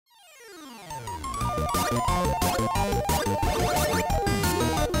Hi,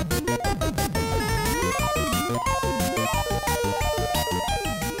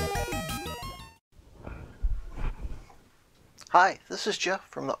 this is Jeff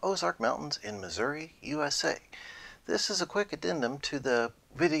from the Ozark Mountains in Missouri, USA. This is a quick addendum to the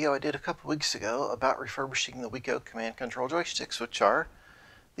video I did a couple weeks ago about refurbishing the Wico Command Control joysticks, which are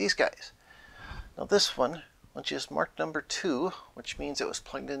these guys. Now this one, which is marked number 2, which means it was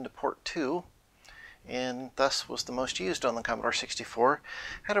plugged into port 2, and thus was the most used on the Commodore 64,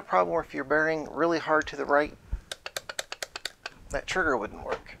 had a problem where if you're bearing really hard to the right, that trigger wouldn't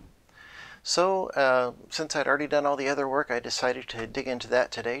work. So, since I'd already done all the other work, I decided to dig into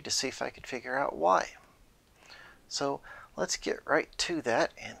that today to see if I could figure out why. So, let's get right to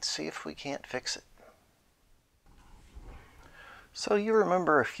that and see if we can't fix it. So, you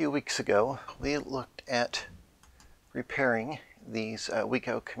remember a few weeks ago, we looked at repairing these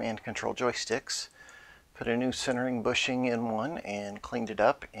Wico Command Control joysticks, put a new centering bushing in one and cleaned it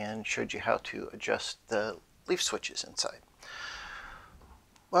up and showed you how to adjust the leaf switches inside.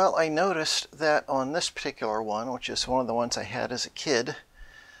 Well, I noticed that on this particular one, which is one of the ones I had as a kid,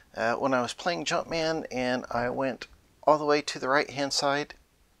 when I was playing Jumpman and I went all the way to the right hand side,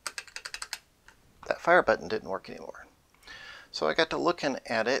 that fire button didn't work anymore. So I got to looking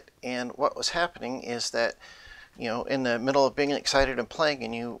at it, and what was happening is that, you know, in the middle of being excited and playing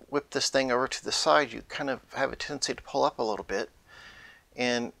and you whip this thing over to the side, you kind of have a tendency to pull up a little bit,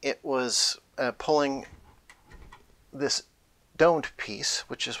 and it was pulling this domed piece,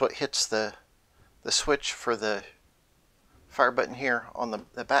 which is what hits the switch for the fire button here on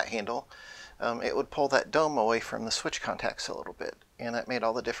the bat handle. It would pull that dome away from the switch contacts a little bit, and that made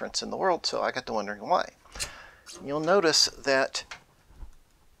all the difference in the world. So I got to wondering why. You'll notice that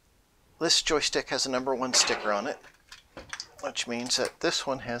this joystick has a number 1 sticker on it, which means that this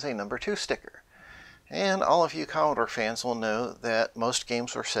one has a number 2 sticker. And all of you Commodore fans will know that most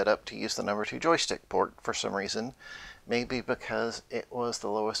games were set up to use the number 2 joystick port for some reason. Maybe because it was the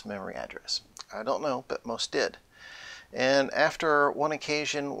lowest memory address. I don't know, but most did. And after one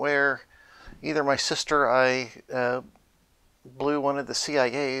occasion where either my sister or I blew one of the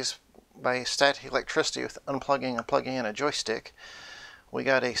CIAs by static electricity with unplugging and plugging in a joystick, we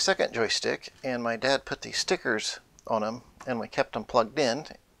got a second joystick, and my dad put these stickers on them, and we kept them plugged in,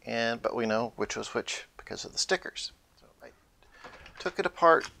 but we know which was which because of the stickers. So I took it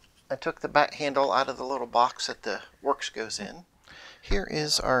apart. I took the bat handle out of the little box that the works goes in. Here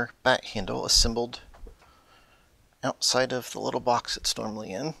is our bat handle assembled outside of the little box it's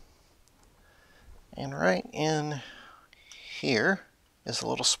normally in. And right in here is a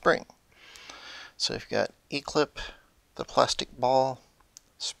little spring. So you've got E-clip, the plastic ball,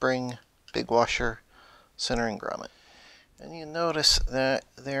 spring, big washer, centering grommet. And you notice that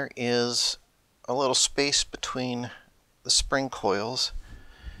there is a little space between the spring coils,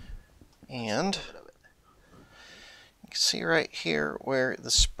 and you can see right here where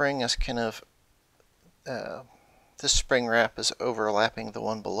the spring is kind of, this spring wrap is overlapping the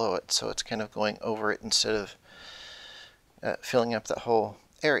one below it, so it's kind of going over it instead of filling up that whole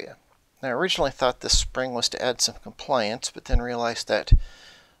area. Now, I originally thought this spring was to add some compliance, but then realized that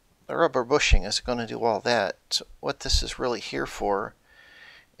the rubber bushing is going to do all that. So what this is really here for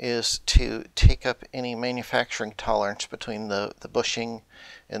is to take up any manufacturing tolerance between the bushing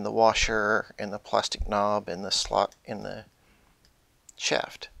and the washer and the plastic knob and the slot in the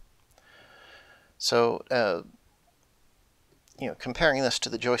shaft. So, you know, comparing this to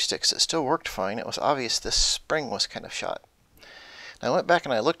the joysticks, it still worked fine. It was obvious this spring was kind of shot. Now, I went back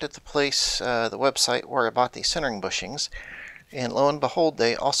and I looked at the place, the website where I bought these centering bushings, and lo and behold,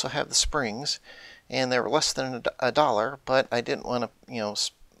 they also have the springs, and they were less than $1, but I didn't want to, you know,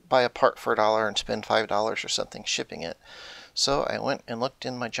 buy a part for $1 and spend $5 or something shipping it. So I went and looked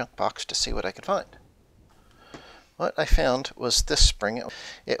in my junk box to see what I could find. What I found was this spring.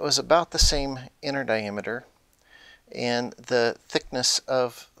 It was about the same inner diameter, and the thickness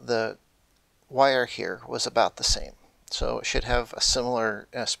of the wire here was about the same. So it should have a similar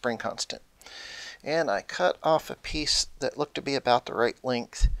spring constant. And I cut off a piece that looked to be about the right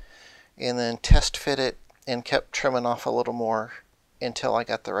length, and then test fit it and kept trimming off a little more until I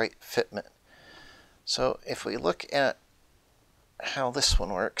got the right fitment. So if we look at how this one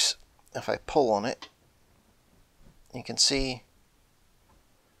works, if I pull on it, you can see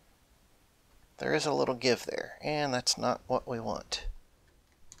there is a little give there, and that's not what we want.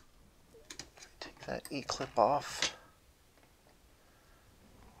 Take that E-clip off.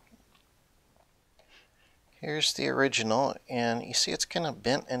 Here's the original, and you see it's kind of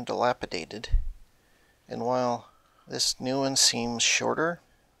bent and dilapidated. And while this new one seems shorter,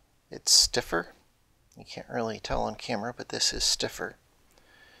 it's stiffer. You can't really tell on camera, but this is stiffer.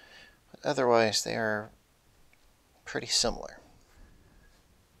 But otherwise, they are pretty similar.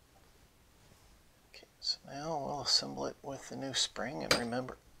 Okay, so now we'll assemble it with the new spring, and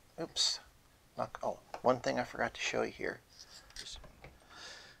remember, oops, one thing I forgot to show you here.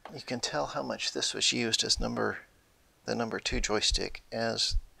 You can tell how much this was used as the number 2 joystick,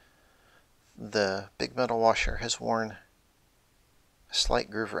 as the big metal washer has worn a slight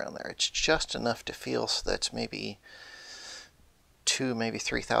groove around there. It's just enough to feel, so that's maybe 2, maybe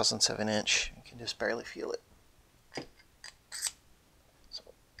 3/1000 of an inch. You can just barely feel it. So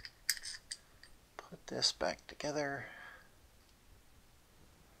put this back together.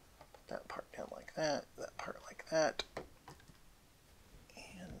 Put that part down like that part like that.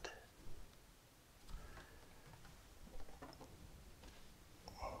 And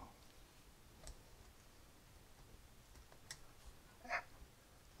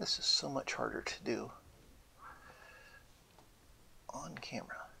this is so much harder to do on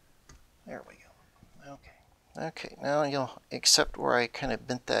camera. There we go. Okay, now you'll accept where I kind of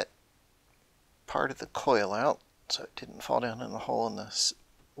bent that part of the coil out so it didn't fall down in the hole in the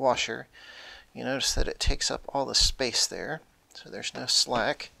washer. You notice that it takes up all the space there, so there's no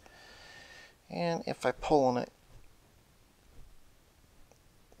slack. And if I pull on it,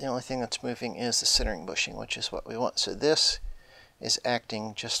 the only thing that's moving is the centering bushing, which is what we want. So this is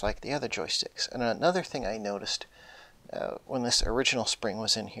acting just like the other joysticks. And another thing I noticed when this original spring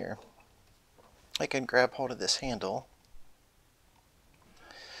was in here, I can grab hold of this handle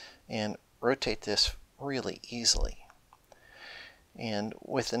and rotate this really easily. And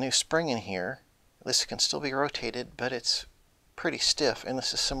with the new spring in here, this can still be rotated, but it's pretty stiff, and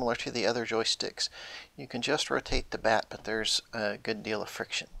this is similar to the other joysticks. You can just rotate the bat, but there's a good deal of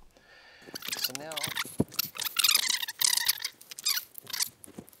friction. So now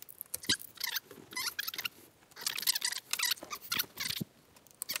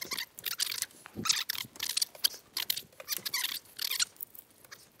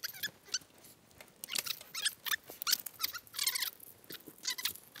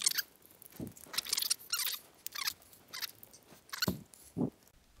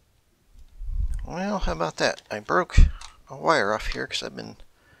well, how about that? I broke a wire off here because I've been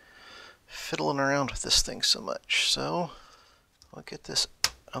fiddling around with this thing so much. So I'll get this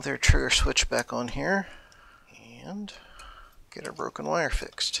other trigger switch back on here and get our broken wire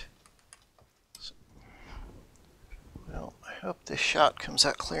fixed. So, well, I hope this shot comes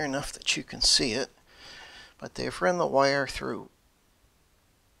out clear enough that you can see it. But they've run the wire through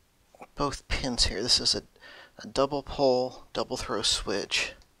both pins here. This is a double pole, double throw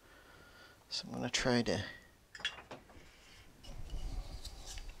switch. So I'm going to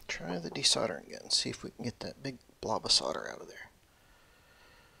try the desoldering again, see if we can get that big blob of solder out of there.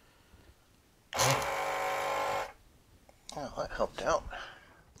 Well, that helped out.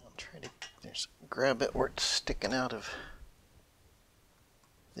 I'll try to just grab it where it's sticking out of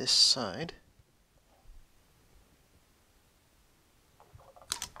this side.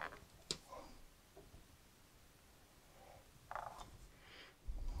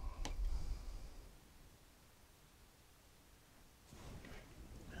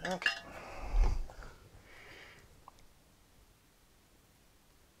 Okay.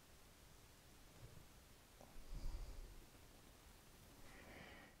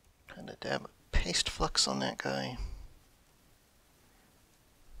 Kind of dab a paste flux on that guy.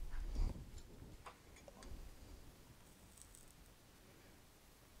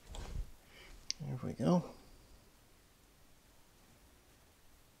 There we go.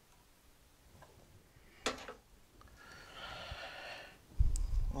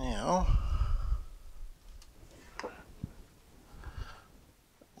 Now,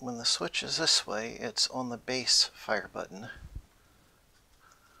 when the switch is this way, it's on the base fire button,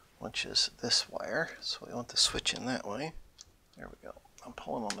 which is this wire. So we want the switch in that way. There we go. I'm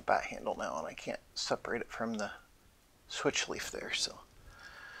pulling on the bat handle now, and I can't separate it from the switch leaf there, so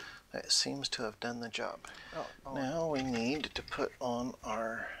that seems to have done the job. Now we need to put on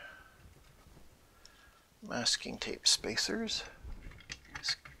our masking tape spacers.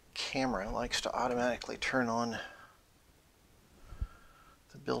 This camera likes to automatically turn on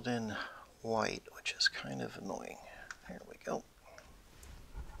the built-in light, which is kind of annoying. Here we go.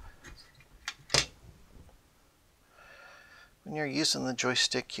 When you're using the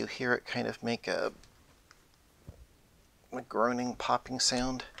joystick, you hear it kind of make a groaning, popping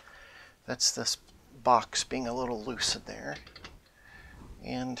sound. That's this box being a little loose in there.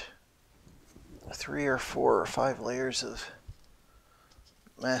 And 3 or 4 or 5 layers of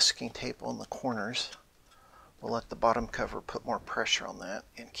masking tape on the corners will let the bottom cover put more pressure on that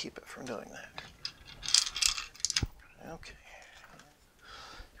and keep it from doing that. Okay.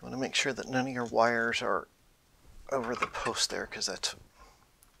 You want to make sure that none of your wires are over the post there, because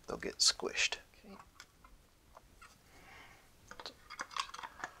they'll get squished. Okay.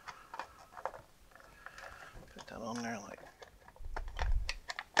 Put that on there like.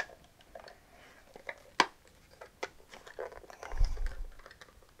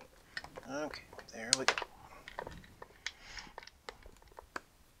 Okay, there we go.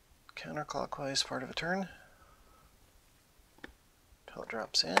 Counterclockwise part of a turn. Until it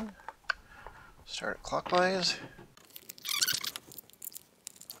drops in. Start it clockwise.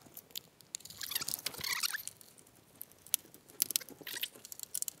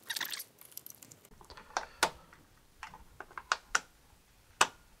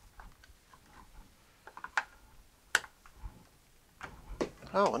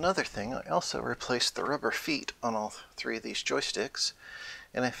 Oh, another thing, I also replaced the rubber feet on all three of these joysticks,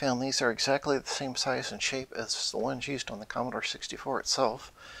 and I found these are exactly the same size and shape as the ones used on the Commodore 64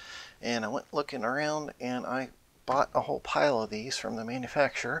 itself. And I went looking around and I bought a whole pile of these from the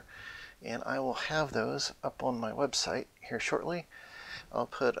manufacturer, and I will have those up on my website here shortly. I'll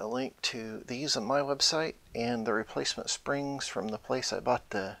put a link to these on my website, and the replacement springs from the place I bought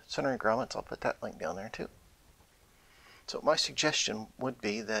the centering grommets. I'll put that link down there too. So my suggestion would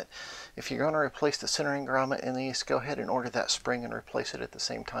be that if you're going to replace the centering grommet in these, go ahead and order that spring and replace it at the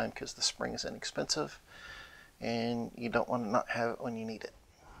same time, because the spring is inexpensive and you don't want to not have it when you need it.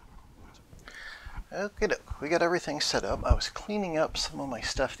 Okay, we got everything set up. I was cleaning up some of my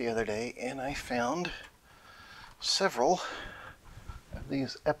stuff the other day and I found several of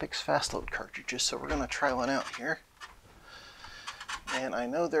these Epix fast load cartridges, so we're going to try one out here. And I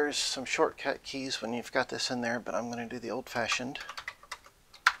know there's some shortcut keys when you've got this in there, but I'm going to do the old-fashioned.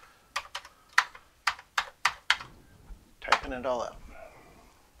 Typing it all out.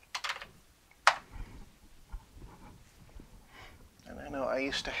 And I know I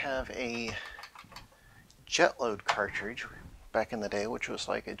used to have a jet load cartridge back in the day, which was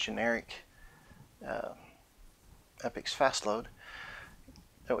like a generic Epix fast load.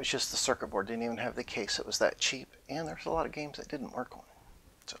 It was just the circuit board, didn't even have the case. It was that cheap, and there's a lot of games that didn't work on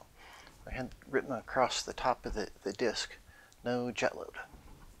it. So I had written across the top of the disc, no jet load.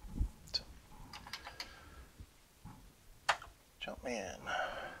 So, Jumpman.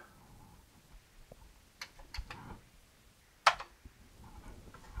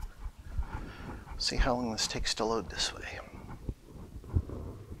 See how long this takes to load this way.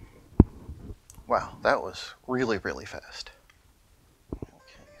 Wow, that was really, really fast.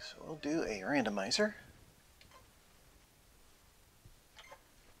 So we'll do a randomizer.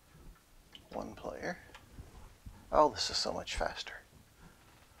 One player. Oh, this is so much faster.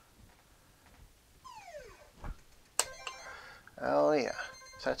 Oh yeah,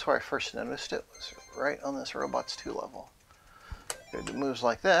 so that's where I first noticed it, was right on this Robots 2 level. It moves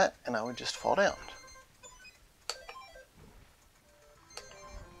like that, and I would just fall down.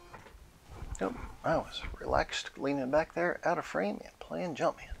 Nope, I was relaxed, leaning back there, out of frame, and playing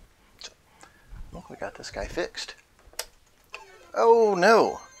Jumpman. So, look, we got this guy fixed. Oh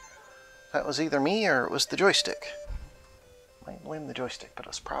no! That was either me or it was the joystick. I might blame the joystick, but it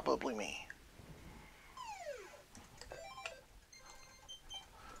was probably me.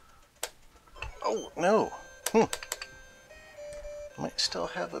 Oh no! Might still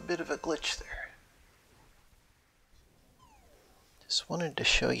have a bit of a glitch there. Just wanted to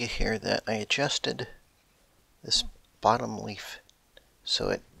show you here that I adjusted this bottom leaf so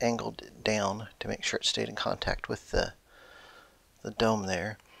it angled down to make sure it stayed in contact with the dome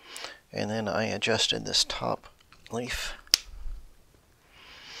there. And then I adjusted this top leaf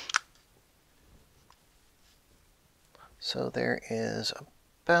so there is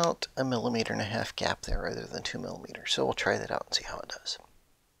about 1.5 millimeters gap there rather than 2 millimeters. So we'll try that out and see how it does.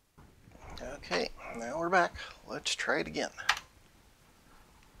 Okay, now we're back. Let's try it again.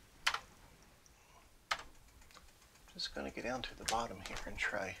 Just going to get down to the bottom here and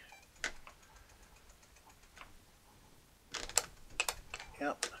try.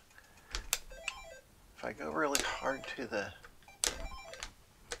 Yep. If I go really hard to the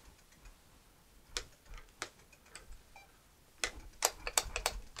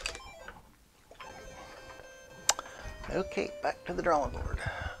okay, back to the drawing board.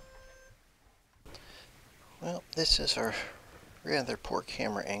 Well, this is our rather poor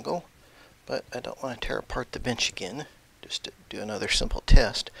camera angle, but I don't want to tear apart the bench again, just to do another simple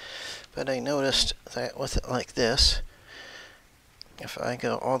test. But I noticed that with it like this, if I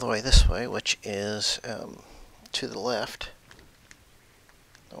go all the way this way, which is to the left,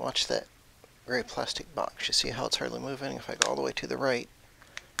 watch that gray plastic box. You see how it's hardly moving? If I go all the way to the right,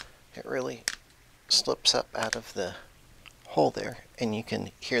 it really slips up out of the hole there, and you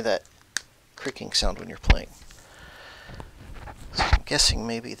can hear that creaking sound when you're playing. So I'm guessing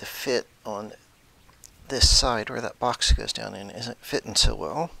maybe the fit on this side where that box goes down in isn't fitting so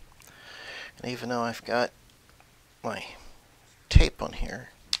well. And even though I've got my tape on here,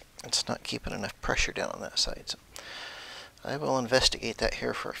 it's not keeping enough pressure down on that side. So I will investigate that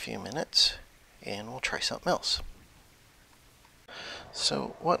here for a few minutes, and we'll try something else.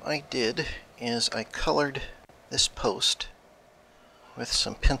 So what I did is I colored this post with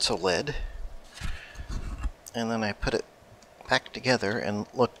some pencil lead, and then I put it back together and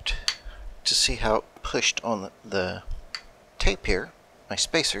looked to see how it pushed on the tape here, my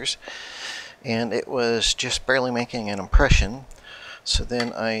spacers, and it was just barely making an impression. So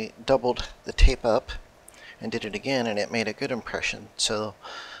then I doubled the tape up and did it again, and it made a good impression. So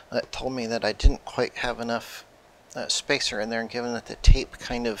that told me that I didn't quite have enough spacer in there, and given that the tape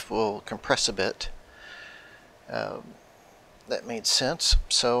kind of will compress a bit, that made sense.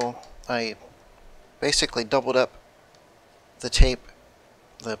 So I basically doubled up the tape.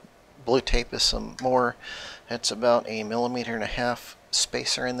 The blue tape is some more. It's about 1.5 millimeters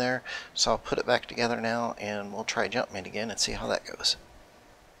spacer in there. So I'll put it back together now, and we'll try Jumpman again and see how that goes.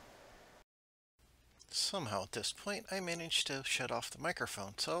 Somehow at this point I managed to shut off the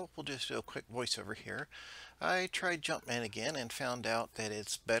microphone, so we'll just do a quick voiceover here. I tried Jumpman again and found out that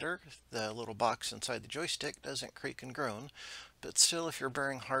it's better. The little box inside the joystick doesn't creak and groan, but still, if you're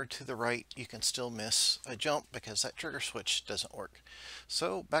bearing hard to the right, you can still miss a jump because that trigger switch doesn't work.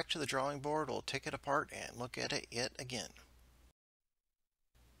 So back to the drawing board, we'll take it apart and look at it yet again.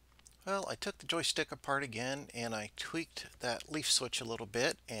 Well, I took the joystick apart again, and I tweaked that leaf switch a little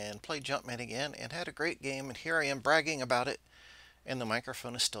bit and played Jumpman again and had a great game, and here I am bragging about it, and the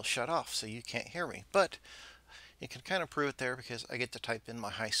microphone is still shut off, so you can't hear me. But you can kind of prove it there because I get to type in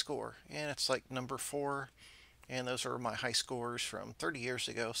my high score, and it's like number 4, and those are my high scores from 30 years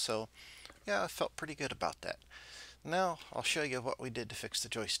ago, so yeah, I felt pretty good about that. Now I'll show you what we did to fix the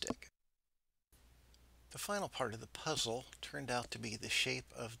joystick. The final part of the puzzle turned out to be the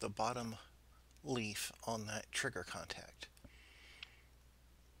shape of the bottom leaf on that trigger contact.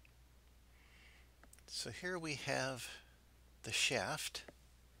 So here we have the shaft,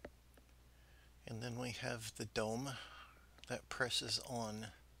 and then we have the dome that presses on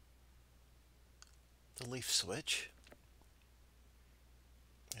the leaf switch,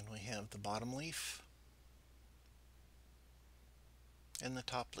 and we have the bottom leaf and the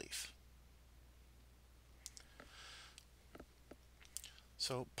top leaf.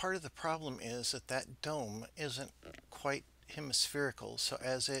 So part of the problem is that that dome isn't quite hemispherical, so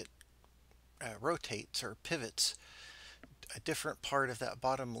as it rotates or pivots, a different part of that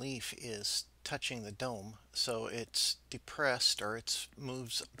bottom leaf is touching the dome, so it's depressed, or it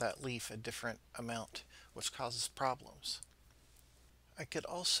moves that leaf a different amount, which causes problems. I could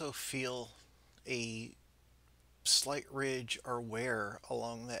also feel a slight ridge or wear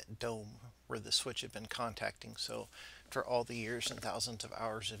along that dome where the switch had been contacting, so for all the years and thousands of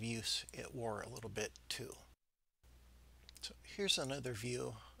hours of use, it wore a little bit too. So here's another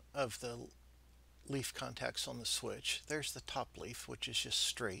view of the leaf contacts on the switch. There's the top leaf, which is just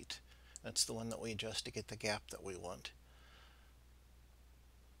straight. That's the one that we adjust to get the gap that we want.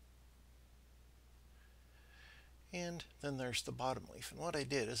 And then there's the bottom leaf. And what I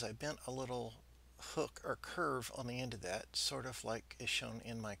did is I bent a little hook or curve on the end of that, sort of like is shown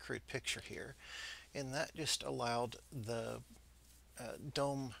in my crude picture here. And that just allowed the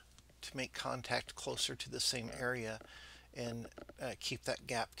dome to make contact closer to the same area and keep that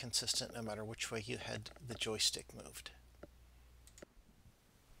gap consistent no matter which way you had the joystick moved.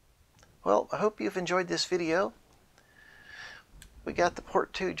 Well, I hope you've enjoyed this video. We got the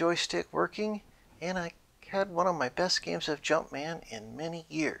Port 2 joystick working, and I had one of my best games of Jumpman in many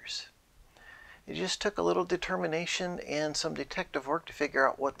years. It just took a little determination and some detective work to figure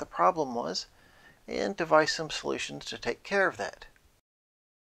out what the problem was and devise some solutions to take care of that.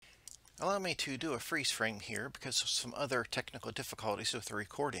 Allow me to do a freeze frame here because of some other technical difficulties with the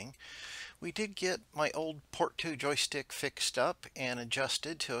recording. We did get my old Port 2 joystick fixed up and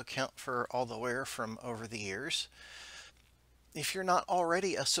adjusted to account for all the wear from over the years. If you're not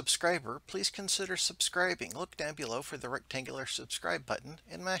already a subscriber, please consider subscribing. Look down below for the rectangular subscribe button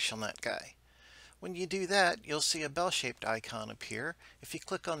and mash on that guy. When you do that, you'll see a bell-shaped icon appear. If you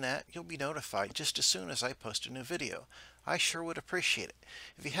click on that, you'll be notified just as soon as I post a new video. I sure would appreciate it.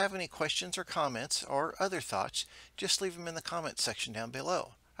 If you have any questions or comments or other thoughts, just leave them in the comments section down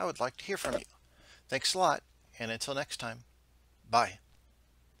below. I would like to hear from you. Thanks a lot, and until next time, bye.